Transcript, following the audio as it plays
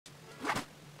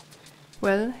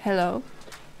Well, hello,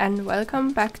 and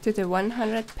welcome back to the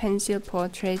 100 Pencil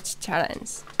Portraits Challenge.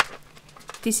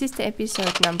 This is the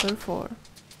episode number 4.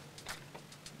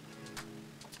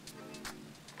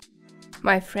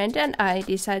 My friend and I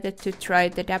decided to try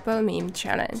the double meme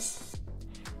challenge.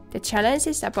 The challenge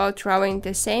is about drawing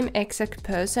the same exact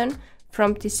person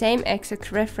from the same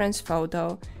exact reference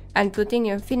photo and putting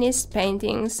your finished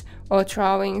paintings or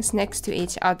drawings next to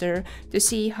each other to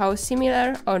see how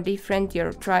similar or different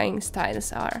your drawing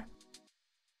styles are.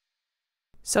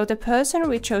 So the person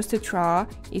we chose to draw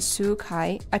is Su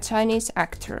Kai, a Chinese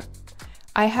actor.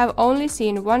 I have only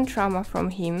seen one drama from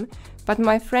him, but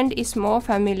my friend is more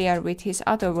familiar with his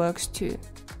other works too.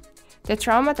 The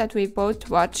drama that we both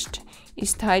watched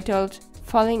is titled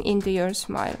Falling into Your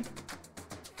Smile.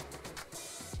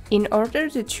 In order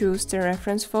to choose the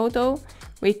reference photo,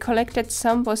 we collected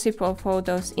some possible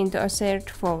photos into a shared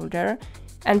folder,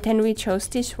 and then we chose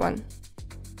this one.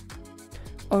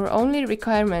 Our only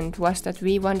requirement was that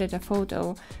we wanted a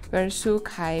photo where Su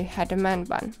Kai had a man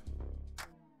bun.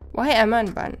 Why a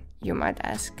man bun, you might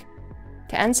ask?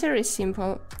 The answer is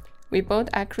simple. We both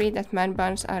agree that man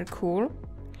buns are cool,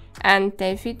 and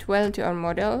they fit well to our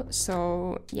model,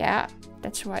 so yeah,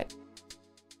 that's why.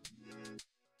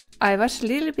 I was a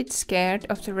little bit scared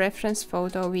of the reference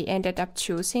photo we ended up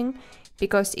choosing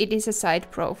because it is a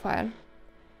side profile.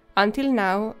 Until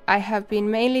now, I have been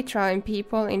mainly drawing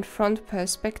people in front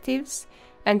perspectives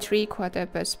and three-quarter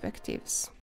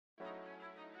perspectives.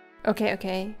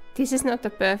 Okay, this is not a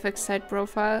perfect side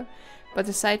profile, but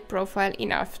a side profile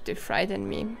enough to frighten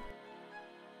me.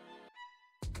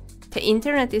 The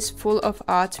internet is full of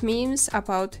art memes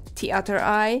about the other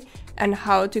eye and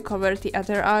how to cover the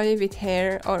other eye with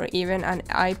hair or even an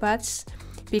eye patch,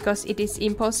 because it is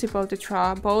impossible to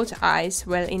draw both eyes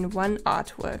well in one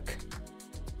artwork.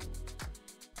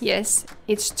 Yes,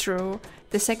 it's true,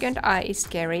 the second eye is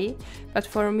scary, but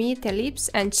for me the lips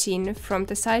and chin from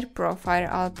the side profile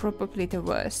are probably the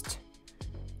worst.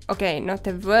 Okay, not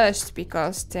the worst,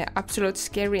 because the absolute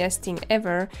scariest thing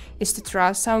ever is to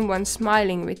draw someone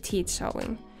smiling with teeth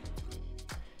showing.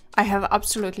 I have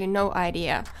absolutely no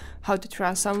idea how to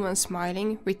draw someone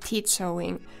smiling with teeth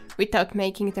showing without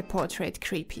making the portrait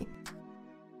creepy.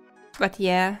 But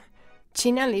yeah,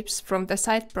 chin and lips from the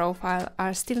side profile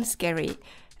are still scary,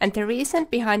 and the reason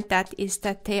behind that is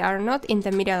that they are not in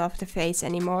the middle of the face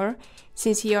anymore,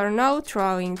 since you are now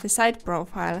drawing the side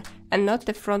profile and not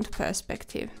the front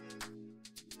perspective.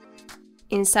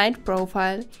 In side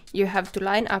profile, you have to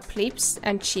line up lips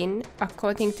and chin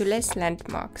according to less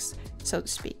landmarks, so to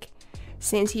speak,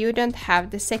 since you don't have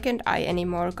the second eye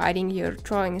anymore guiding your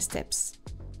drawing steps.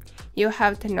 You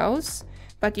have the nose,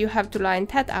 but you have to line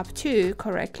that up too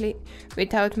correctly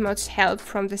without much help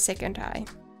from the second eye.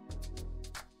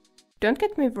 Don't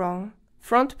get me wrong,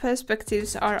 front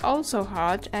perspectives are also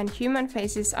hard and human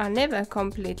faces are never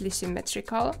completely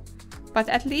symmetrical, but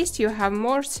at least you have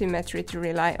more symmetry to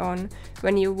rely on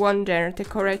when you wonder the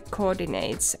correct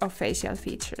coordinates of facial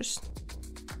features.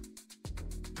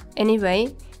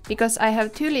 Anyway, because I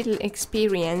have too little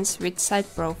experience with side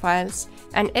profiles,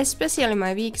 and especially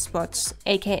my weak spots,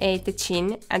 aka the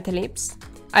chin and the lips,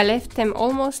 I left them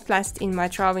almost last in my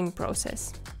drawing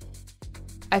process.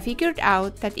 I figured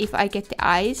out that if I get the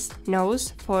eyes,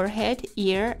 nose, forehead,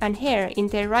 ear and hair in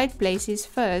their right places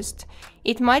first,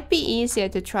 it might be easier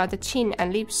to draw the chin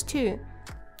and lips too.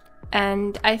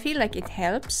 And I feel like it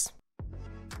helps.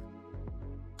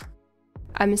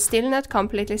 I'm still not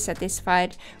completely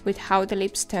satisfied with how the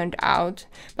lips turned out,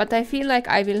 but I feel like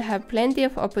I will have plenty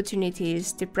of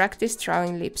opportunities to practice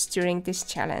drawing lips during this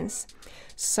challenge.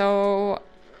 So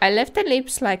I left the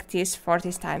lips like this for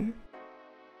this time.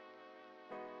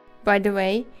 By the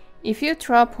way, if you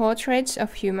draw portraits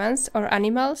of humans or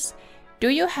animals, do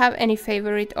you have any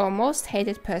favorite or most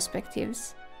hated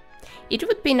perspectives? It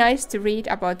would be nice to read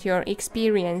about your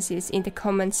experiences in the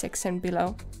comment section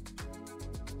below.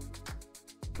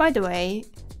 By the way,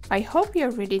 I hope you're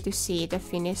ready to see the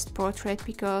finished portrait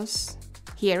because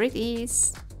here it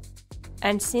is.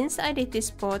 And since I did this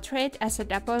portrait as a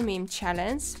double meme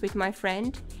challenge with my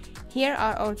friend, here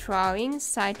are our drawings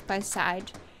side by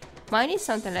side. Mine is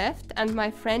on the left and my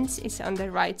friend's is on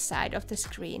the right side of the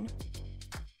screen.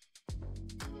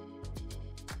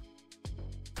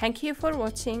 Thank you for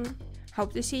watching.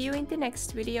 Hope to see you in the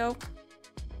next video.